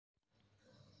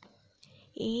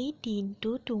এই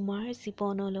দিনটো তোমাৰ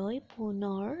জীৱনলৈ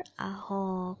পুনৰ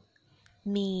আহক।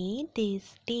 May this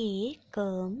day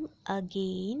come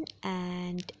again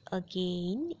and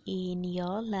again in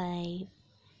your life.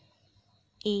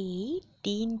 এই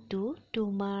দিনটো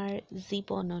তোমাৰ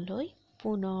জীৱনলৈ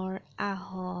পুনৰ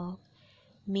আহক।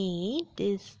 May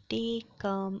this day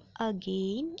come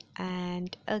again and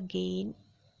again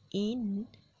in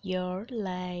your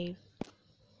life.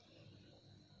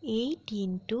 এই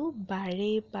দিনটো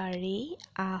বাৰে বাৰে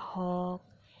আহক।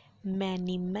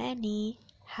 Many many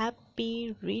happy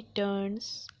returns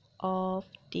of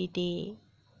the day.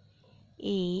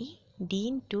 এই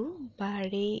দিনটো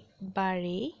বাৰে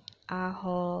বাৰে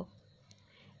আহক।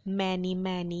 Many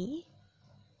many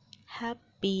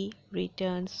happy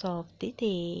returns of the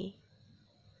day.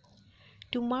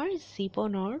 তোমাৰ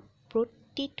জীৱনৰ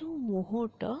প্ৰতিটো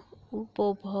মুহূৰ্ত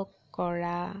উপভোগ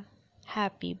কৰা।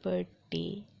 Happy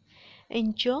birthday.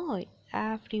 Enjoy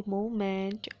every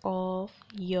moment of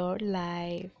your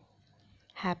life.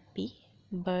 Happy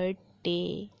birthday.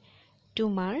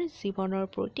 তোমাৰ জীৱনৰ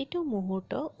প্ৰতিটো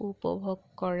মুহূৰ্ত উপভোগ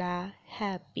কৰা।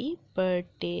 Happy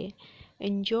birthday.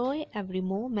 Enjoy every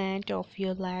moment of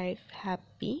your life.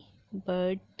 Happy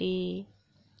birthday.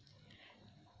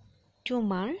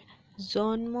 তোমাৰ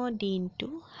জন্মদিনটো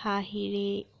হাঁহিৰে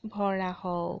ভৰা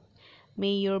হওক।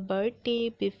 May your birthday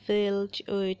be filled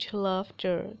with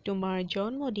laughter. তোমাৰ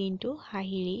জন্মদিনটো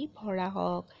হাঁহিৰে ভৰা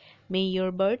হওক। May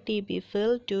your birthday be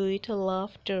filled with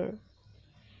laughter.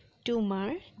 তোমাৰ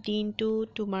দিনটো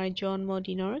তোমাৰ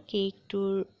জন্মদিনৰ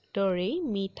কেকটোৰ দৰে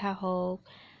মিঠা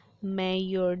হওক। May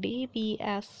your day be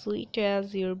as sweet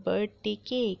as your birthday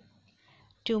cake.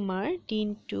 তোমাৰ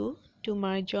দিনটো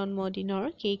তোমাৰ জন্মদিনৰ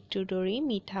কেকটোৰ দৰে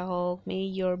মিঠা হওক। May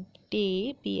your day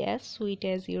be as sweet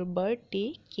as your birthday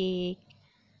cake.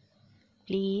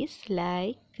 Please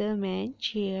like, comment,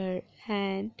 share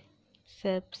and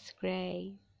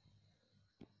subscribe.